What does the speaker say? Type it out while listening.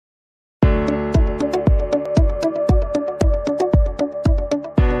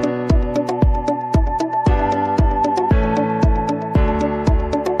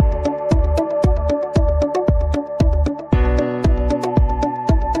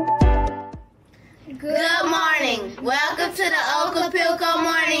Welcome to the Okapilco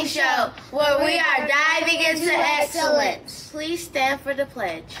Morning Show, where we are diving into excellence. Please stand for the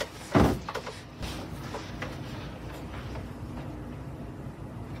pledge.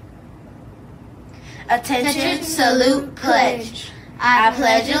 Attention, salute, pledge. I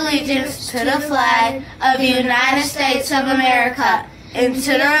pledge allegiance to the flag of the United States of America and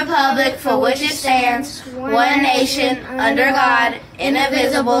to the republic for which it stands, one nation, under God,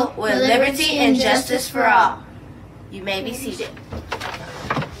 indivisible, with liberty and justice for all. You may be seated.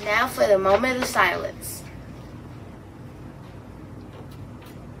 Now for the moment of silence.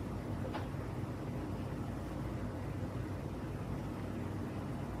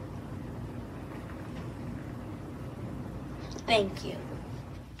 Thank you.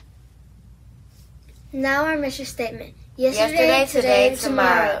 Now our mission statement. Yesterday, today,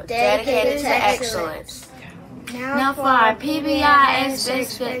 tomorrow. Dedicated to excellence. Now for our PBI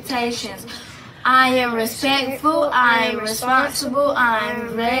expectations. I am respectful, I am responsible, I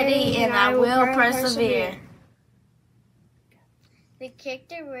am ready, and I will persevere. The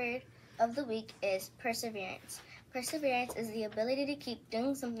character word of the week is perseverance. Perseverance is the ability to keep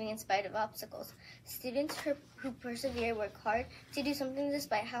doing something in spite of obstacles. Students who persevere work hard to do something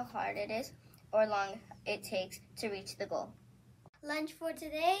despite how hard it is or long it takes to reach the goal. Lunch for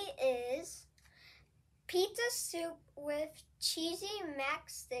today is pizza soup with cheesy mac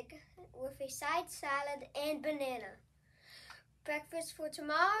stick with a side salad and banana. Breakfast for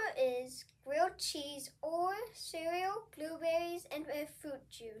tomorrow is grilled cheese or cereal, blueberries, and a fruit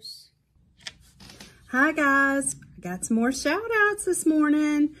juice. Hi guys, I got some more shout outs this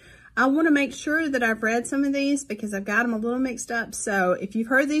morning. I want to make sure that I've read some of these because I've got them a little mixed up. So if you've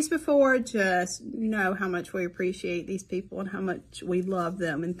heard these before, just know how much we appreciate these people and how much we love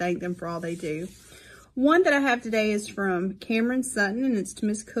them and thank them for all they do. One that I have today is from Cameron Sutton, and it's to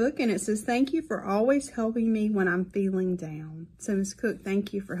Miss Cook, and it says, "Thank you for always helping me when I'm feeling down." So Miss Cook,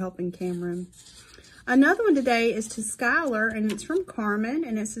 thank you for helping Cameron. Another one today is to Skylar, and it's from Carmen,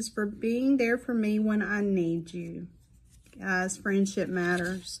 and it says, "For being there for me when I need you." Guys, friendship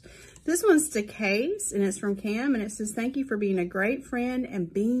matters. This one's to Case, and it's from Cam, and it says, "Thank you for being a great friend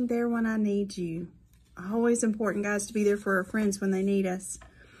and being there when I need you." Always important, guys, to be there for our friends when they need us.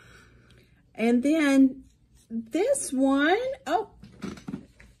 And then this one, oh,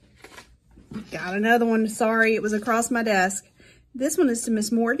 got another one. Sorry, it was across my desk. This one is to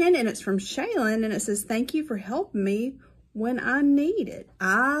Miss Morgan, and it's from Shaylin, and it says, "Thank you for helping me when I need it.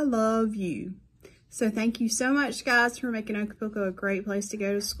 I love you." So thank you so much, guys, for making Okapilco a great place to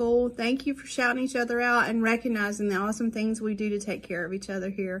go to school. Thank you for shouting each other out and recognizing the awesome things we do to take care of each other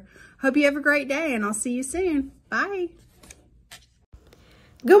here. Hope you have a great day, and I'll see you soon. Bye.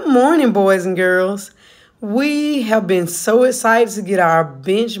 Good morning, boys and girls. We have been so excited to get our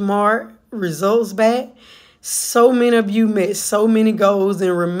benchmark results back. So many of you met so many goals.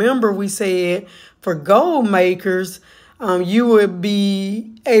 And remember, we said for goal makers, you would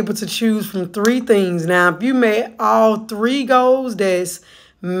be able to choose from 3 things. Now, if you met all 3 goals, that's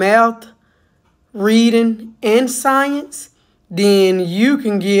math, reading, and science, then you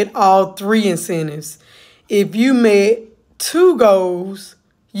can get all 3 incentives. If you met 2 goals,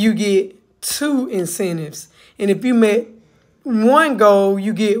 you get 2 incentives. And if you met 1 goal,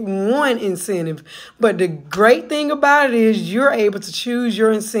 you get 1 incentive. But the great thing about it is you're able to choose your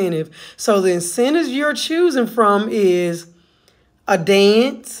incentive. So the incentives you're choosing from is a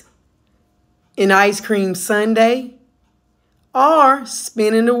dance, an ice cream sundae, or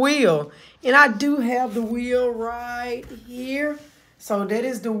spinning the wheel. And I do have the wheel right here. So that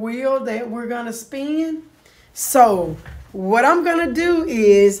is the wheel that we're going to spin. So what I'm going to do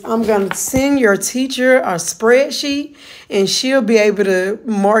is I'm going to send your teacher a spreadsheet, and she'll be able to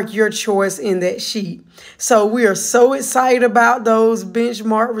mark your choice in that sheet. So we are so excited about those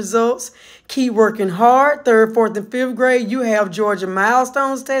benchmark results. Keep working hard. 3rd, 4th, and 5th grade, you have Georgia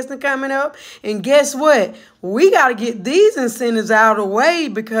Milestones testing coming up. And guess what? We got to get these incentives out of the way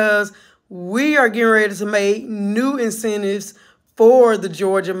because we are getting ready to make new incentives for the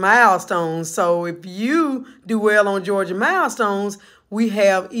Georgia Milestones. So if you do well on Georgia Milestones, we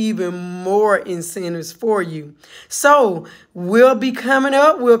have even more incentives for you. So we'll be coming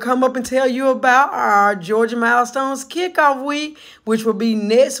up. We'll come up and tell you about our Georgia Milestones kickoff week, which will be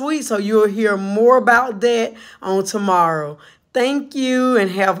next week. So you'll hear more about that on tomorrow. Thank you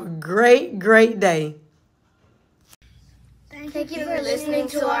and have a great, great day. Thank you for listening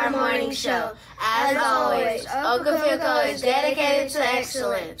to our morning show. As always, Okapilco is dedicated to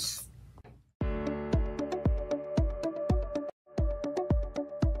excellence.